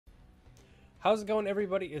How's it going,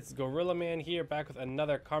 everybody? It's Gorillaman here, back with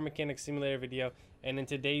another car mechanic simulator video. And in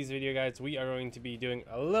today's video, guys, we are going to be doing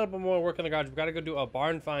a little bit more work in the garage. We've got to go do a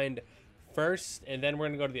barn find first, and then we're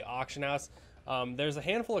going to go to the auction house. There's a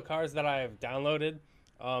handful of cars that I've downloaded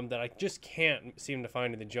that I just can't seem to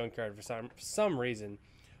find in the junkyard for some reason.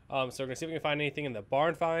 So we're going to see if we can find anything in the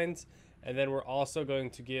barn finds, and then we're also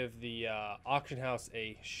going to give the auction house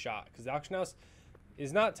a shot, because the auction house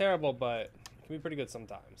is not terrible, but it can be pretty good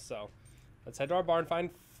sometimes. So let's head to our barn find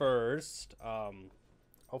first.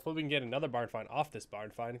 Hopefully we can get another barn find off this barn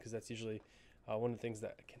find, because that's usually one of the things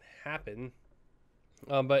that can happen.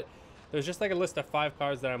 But there's just like a list of 5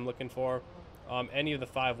 cars that I'm looking for. Any of the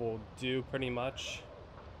 5 will do pretty much.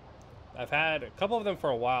 I've had a couple of them for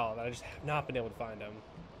a while, and I just have not been able to find them.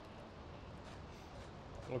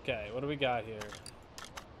 Okay, what do we got here?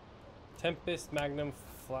 Tempest, Magnum,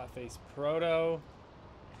 Flatface Proto.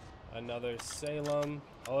 Another Salem.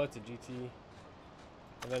 Oh, that's a GT.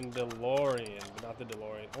 And then DeLorean, but not the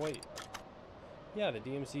DeLorean. Oh, wait. Yeah, the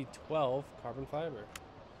DMC 12 carbon fiber.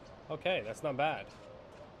 Okay, that's not bad.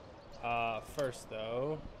 First,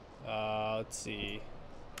 though, let's see.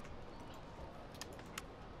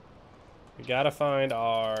 We gotta find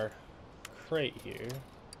our crate here.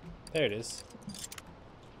 There it is.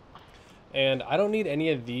 And I don't need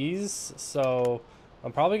any of these, so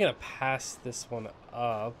I'm probably gonna pass this one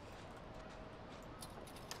up.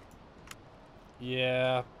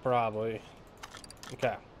 Yeah, probably.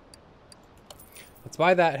 Okay. Let's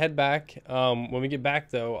buy that, head back. When we get back,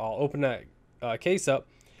 though, I'll open that case up,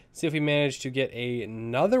 see if we manage to get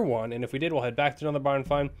another one. And if we did, we'll head back to another barn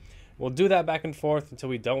find. We'll do that back and forth until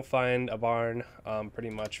we don't find a barn, pretty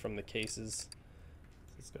much from the cases.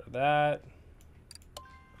 Let's go to that.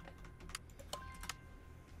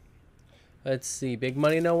 Let's see. Big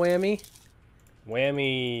money, no whammy?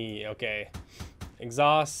 Whammy. Okay.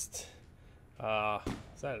 Exhaust.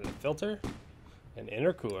 Is that a filter? An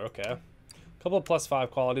intercooler. Okay. A couple of +5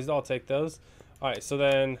 qualities. I'll take those. All right. So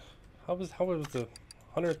then, how was the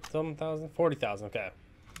 100-some thousand? 40,000. Okay.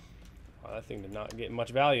 Wow, that thing did not get much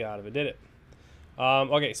value out of it, did it?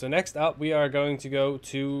 Okay. So next up, we are going to go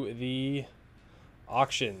to the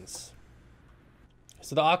auctions.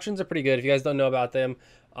 So the auctions are pretty good. If you guys don't know about them,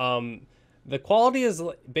 the quality is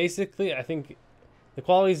basically, I think, the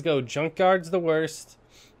qualities go junkyard's the worst.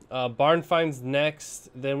 Barn finds next,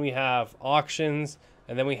 then we have auctions,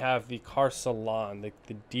 and then we have the car salon, the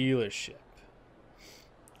dealership.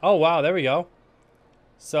 Oh wow, there we go.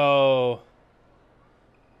 So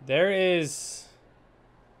there is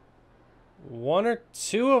 1 or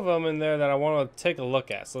 2 of them in there that I want to take a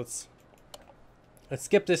look at. So let's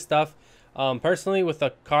skip this stuff. Personally, with the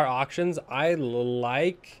car auctions, I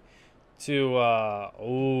like to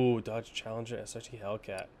Dodge Challenger SRT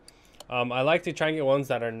Hellcat. I like to try and get ones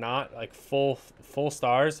that are not like full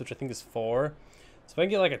stars, which I think is 4. So if I can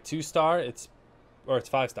get like a 2-star, it's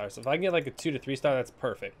 5 stars. So if I can get like a 2 to 3 star, that's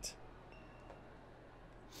perfect.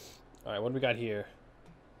 All right, what do we got here?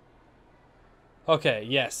 Okay,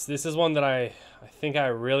 yes, this is one that I think I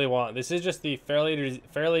really want. This is just the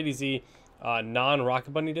Fairlady Z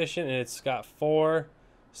non-Rocket Bunny edition, and it's got 4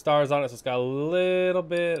 stars on it, so it's got a little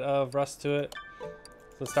bit of rust to it.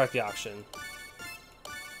 So let's start the auction.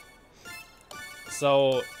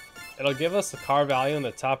 So it'll give us a car value in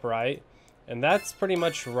the top right, and that's pretty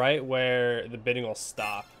much right where the bidding will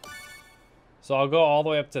stop. So I'll go all the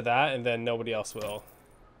way up to that, and then nobody else will.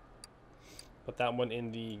 Put that one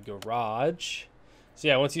in the garage. So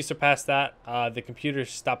yeah, once you surpass that, the computer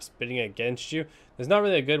stops bidding against you. There's not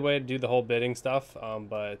really a good way to do the whole bidding stuff,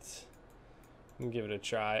 but let me give it a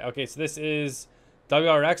try. Okay, so this is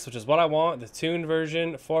WRX, which is what I want, the tuned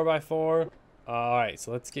version, 4x4. All right,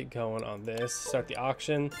 so let's get going on this. Start the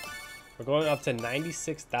auction. We're going up to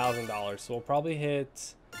 $96,000, so we'll probably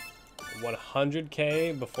hit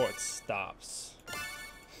 100K before it stops.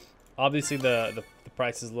 Obviously, the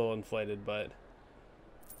price is a little inflated, but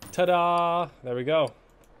ta-da! There we go.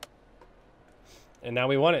 And now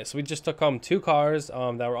we won it. So we just took home 2 cars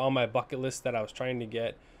that were on my bucket list that I was trying to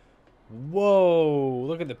get. Whoa,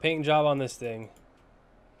 look at the paint job on this thing.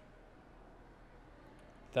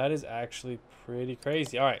 That is actually pretty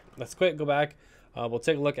crazy. All right, let's quit, go back. We'll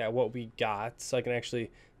take a look at what we got, so I can actually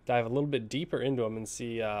dive a little bit deeper into them and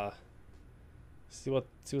see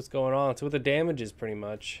what's going on, see what the damage is, pretty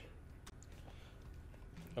much.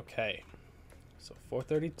 Okay, so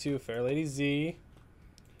 432 Fairlady Z.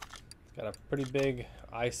 Got a pretty big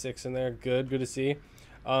i6 in there. Good to see.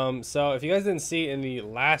 So if you guys didn't see in the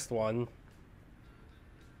last one,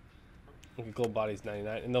 okay, gold body's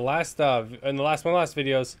 99. In the last one of the last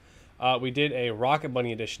videos, we did a Rocket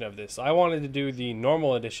Bunny edition of this. So I wanted to do the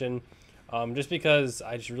normal edition, just because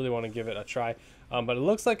I just really want to give it a try. But it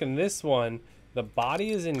looks like in this one, the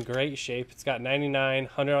body is in great shape. It's got 99,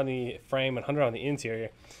 100 on the frame, and 100 on the interior.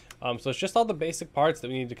 So it's just all the basic parts that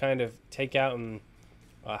we need to kind of take out and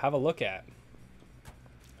have a look at.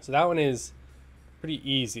 So that one is pretty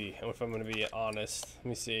easy, if I'm going to be honest. Let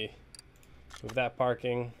me see. Move that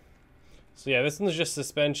parking. So yeah, this one's just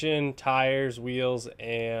suspension, tires, wheels,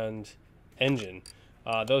 and engine.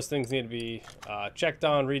 Those things need to be checked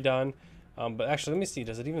on, redone. But actually, let me see.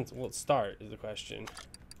 Does it even... Will it start is the question.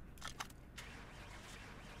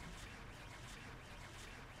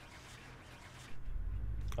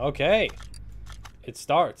 Okay. It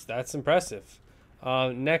starts. That's impressive.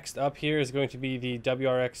 Next up here is going to be the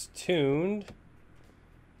WRX tuned.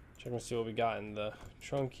 Check and see what we got in the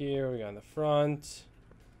trunk here. We got in the front.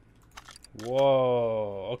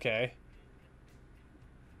 Whoa. Okay.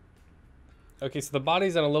 Okay, so the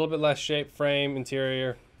body's in a little bit less shape, frame,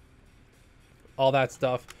 interior, all that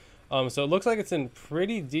stuff. So it looks like it's in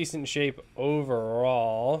pretty decent shape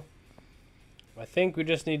overall. I think we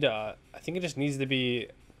just need to. I think it just needs to be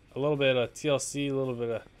a little bit of TLC, a little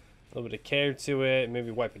bit of care to it.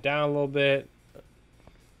 Maybe wipe it down a little bit.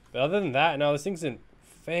 But other than that, no, this thing's in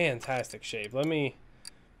fantastic shape. Let me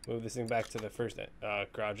move this thing back to the first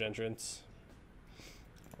garage entrance.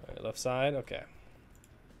 All right, left side. Okay.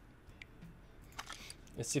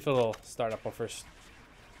 Let's see if it'll start up on first.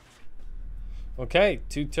 Okay,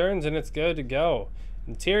 2 turns and it's good to go.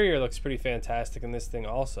 Interior looks pretty fantastic in this thing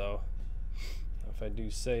also, if I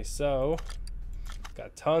do say so.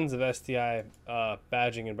 Got tons of STI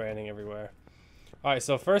badging and branding everywhere. Alright,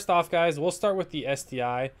 so first off, guys, we'll start with the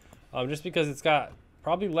STI, just because it's got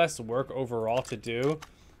probably less work overall to do.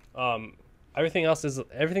 Everything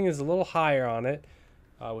is a little higher on it,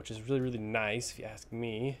 which is really, really nice if you ask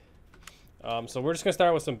me. So we're just gonna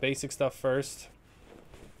start with some basic stuff first.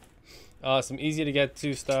 Some easy to get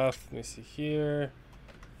to stuff. Let me see here.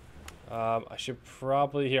 I should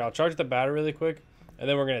probably here. I'll charge the battery really quick, and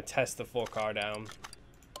then we're gonna test the full car down.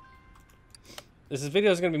 This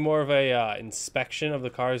video is gonna be more of a inspection of the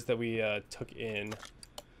cars that we took in.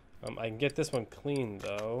 I can get this one clean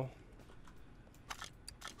though.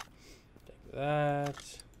 Take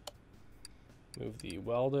that. Move the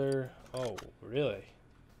welder. Oh, really?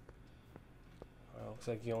 Looks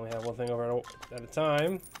like you only have one thing over at a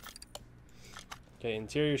time. Okay,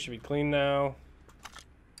 interior should be clean now.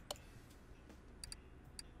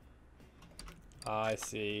 I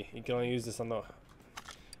see. You can only use this on the...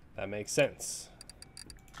 That makes sense.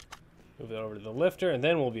 Move it over to the lifter, and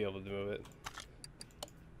then we'll be able to move it.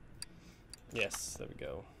 Yes, there we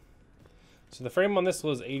go. So the frame on this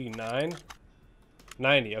was 89.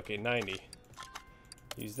 90, okay, 90.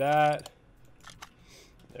 Use that.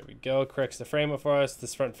 There we go. Corrects the frame up for us.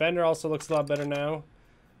 This front fender also looks a lot better now.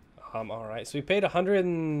 All right, so we paid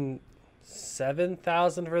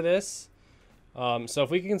 $107,000 for this. So if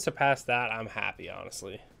we can surpass that, I'm happy,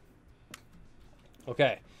 honestly.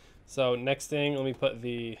 Okay, so next thing, let me put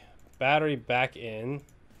the battery back in.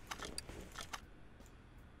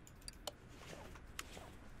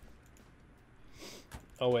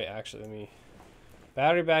 Oh wait, actually, let me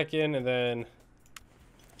battery back in, and then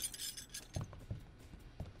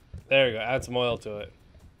there we go. Add some oil to it.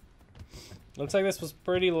 Looks like this was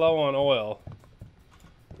pretty low on oil.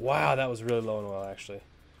 Wow, that was really low on oil, actually.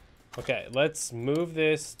 Okay, let's move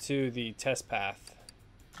this to the test path.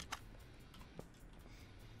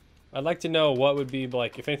 I'd like to know what would be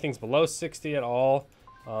like if anything's below 60 at all.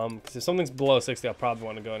 Because if something's below 60, I'll probably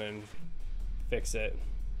want to go in and fix it.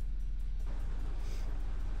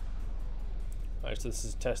 Alright, so this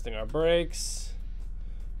is testing our brakes.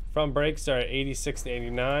 Front brakes are at 86 and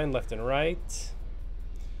 89, left and right.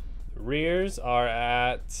 The rears are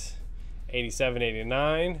at 87,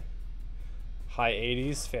 89. High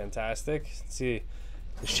 80s, fantastic. Let's see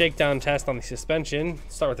the shakedown test on the suspension.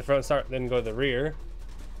 Start with the front, then go to the rear.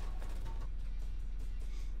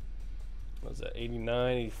 What was that?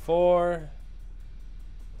 89, 84.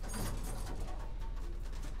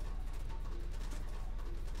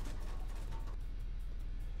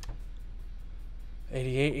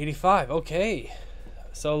 $88, $85. Okay,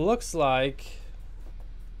 so it looks like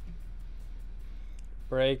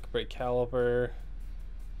brake caliper.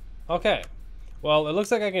 Okay, well, it looks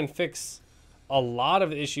like I can fix a lot of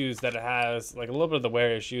the issues that it has, like a little bit of the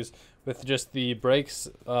wear issues with just the brakes,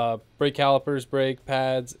 brake calipers, brake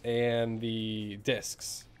pads, and the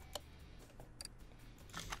discs.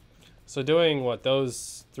 So doing what,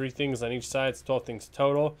 those 3 things on each side, it's 12 things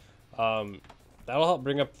total. That'll help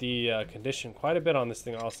bring up the condition quite a bit on this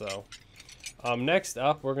thing also. Next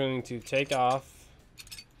up, we're going to take off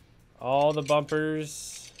all the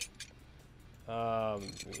bumpers,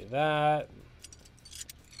 Give me that.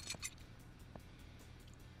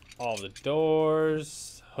 All the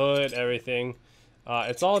doors, hood, everything.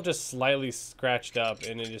 It's all just slightly scratched up,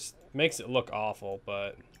 and it just makes it look awful,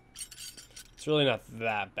 but it's really not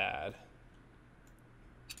that bad.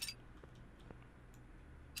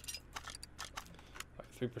 All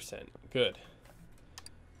right, 3%. Good.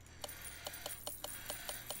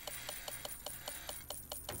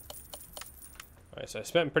 Alright, so I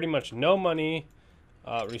spent pretty much no money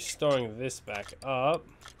restoring this back up.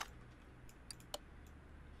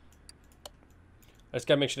 I just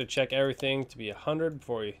gotta make sure to check everything to be 100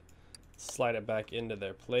 before we slide it back into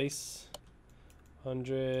their place.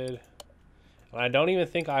 100. And I don't even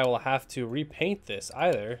think I will have to repaint this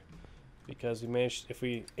either, because we managed, if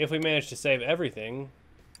we manage to save everything.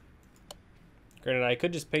 Granted, I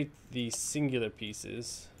could just paint the singular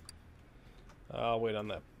pieces. I'll wait on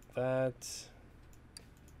that.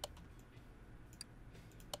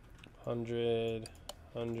 100.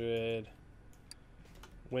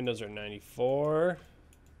 Windows are 94.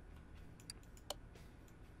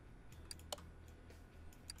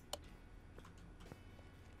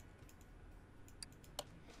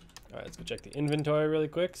 Alright, let's go check the inventory really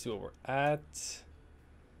quick, see what we're at.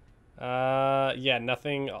 Yeah,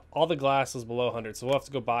 nothing. All the glass was below 100, so we'll have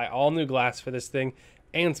to go buy all new glass for this thing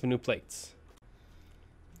and some new plates.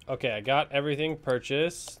 Okay, I got everything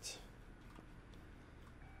purchased,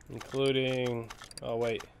 including... Oh,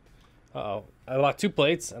 wait. Uh-oh. I bought 2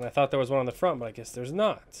 plates, and I thought there was one on the front, but I guess there's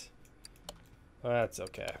not. That's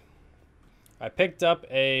okay. I picked up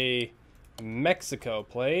a Mexico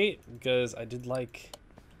plate because I do like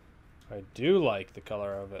the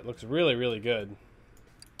color of it. It looks really, really good.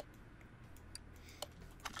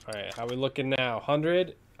 Alright, how are we looking now?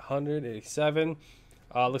 100, 187.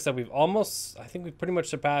 Looks like we've almost, I think we've pretty much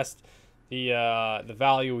surpassed the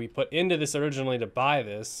value we put into this originally to buy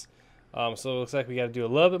this. So it looks like we got to do a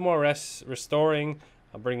little bit more restoring.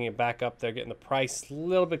 I'm bringing it back up there, getting the price a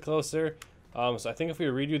little bit closer. So I think if we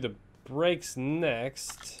redo the brakes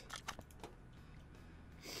next,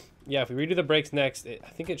 yeah, if we redo the brakes next, I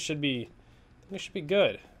think it should be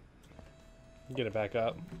good. Get it back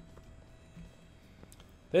up.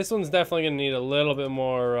 This one's definitely going to need a little bit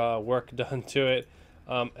more work done to it.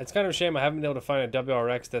 It's kind of a shame I haven't been able to find a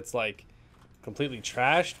WRX that's like completely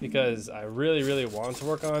trashed, because I really, really want to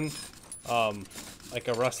work on like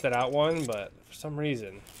a rusted out one, but for some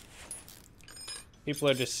reason people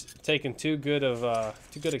are just taking too good of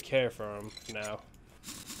care for them now.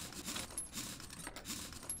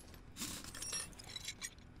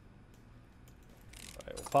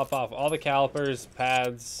 Alright, we'll pop off all the calipers,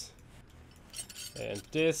 pads, and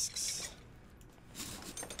discs.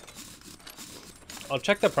 I'll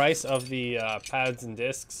check the price of the pads and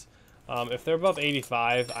discs. If they're above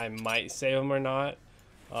 85, I might save them or not.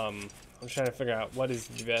 I'm trying to figure out what is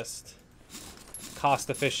the best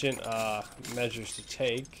cost-efficient measures to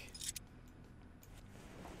take.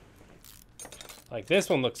 Like this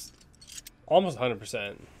one looks almost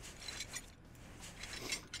 100%.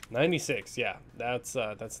 96, yeah, that's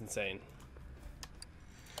insane.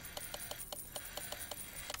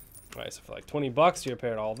 All right, so for like 20 bucks, you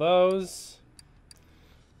repaired all those.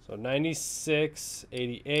 So 96,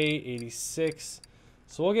 88, 86.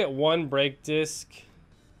 So we'll get 1 brake disc.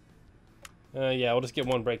 Yeah, we'll just get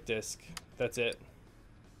 1 brake disc. That's it.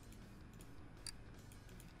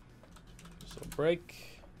 So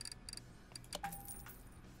brake.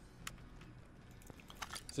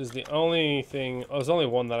 This is the only thing. Oh, there's only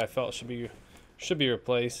one that I felt should be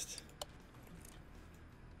replaced.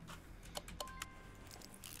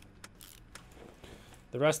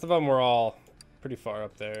 The rest of them were all pretty far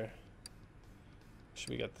up there. Should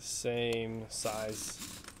we got the same size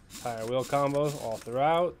tire wheel combos all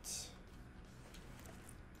throughout.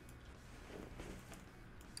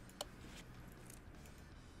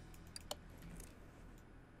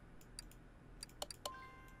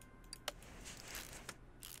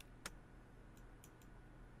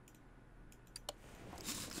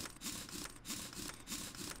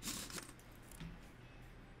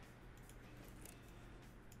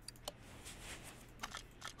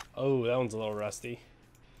 Oh, that one's a little rusty.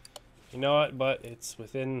 You know what? But it's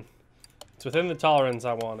within the tolerance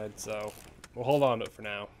I wanted, so we'll hold on to it for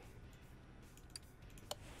now.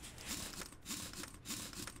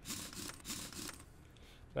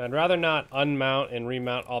 I'd rather not unmount and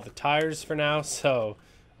remount all the tires for now, so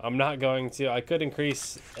I'm not going to. I could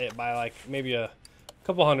increase it by like maybe a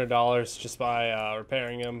couple $100 just by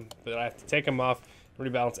repairing them, but I have to take them off,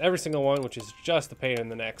 rebalance every single one, which is just a pain in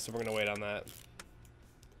the neck, so we're going to wait on that.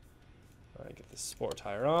 All right, get the sport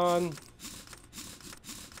tire on.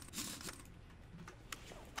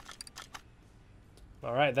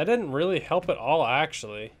 All right, that didn't really help at all,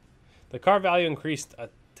 actually. The car value increased a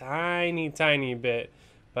tiny bit,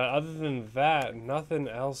 but other than that, nothing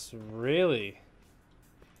else really.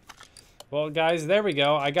 Well, guys, there we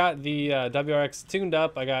go. I got the WRX tuned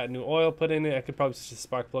up. I got new oil put in it. I could probably switch to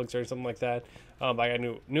spark plugs or something like that. I got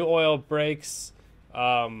new oil, brakes.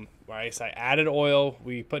 I added oil.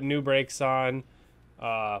 We put new brakes on,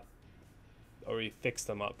 or we fixed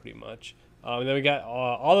them up pretty much. And then we got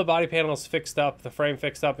all the body panels fixed up, the frame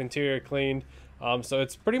fixed up, interior cleaned. So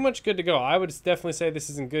it's pretty much good to go. I would definitely say this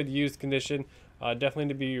is in good used condition. Definitely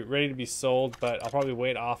to be ready to be sold, but I'll probably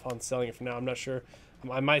wait off on selling it for now. I'm not sure.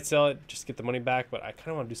 I might sell it just to get the money back, but I kind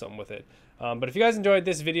of want to do something with it. But if you guys enjoyed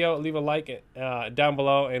this video, leave a like down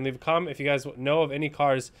below and leave a comment if you guys know of any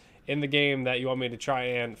cars in the game that you want me to try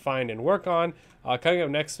and find and work on. Coming up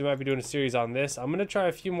next, we might be doing a series on this. I'm going to try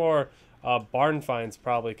a few more barn finds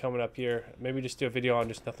probably coming up here. Maybe just do a video on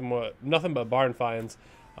just nothing but barn finds.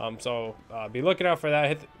 So be looking out for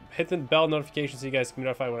that. Hit the bell notification so you guys can be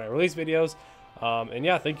notified when I release videos. And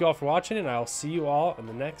yeah, thank you all for watching, and I'll see you all in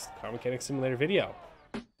the next Car Mechanic Simulator video.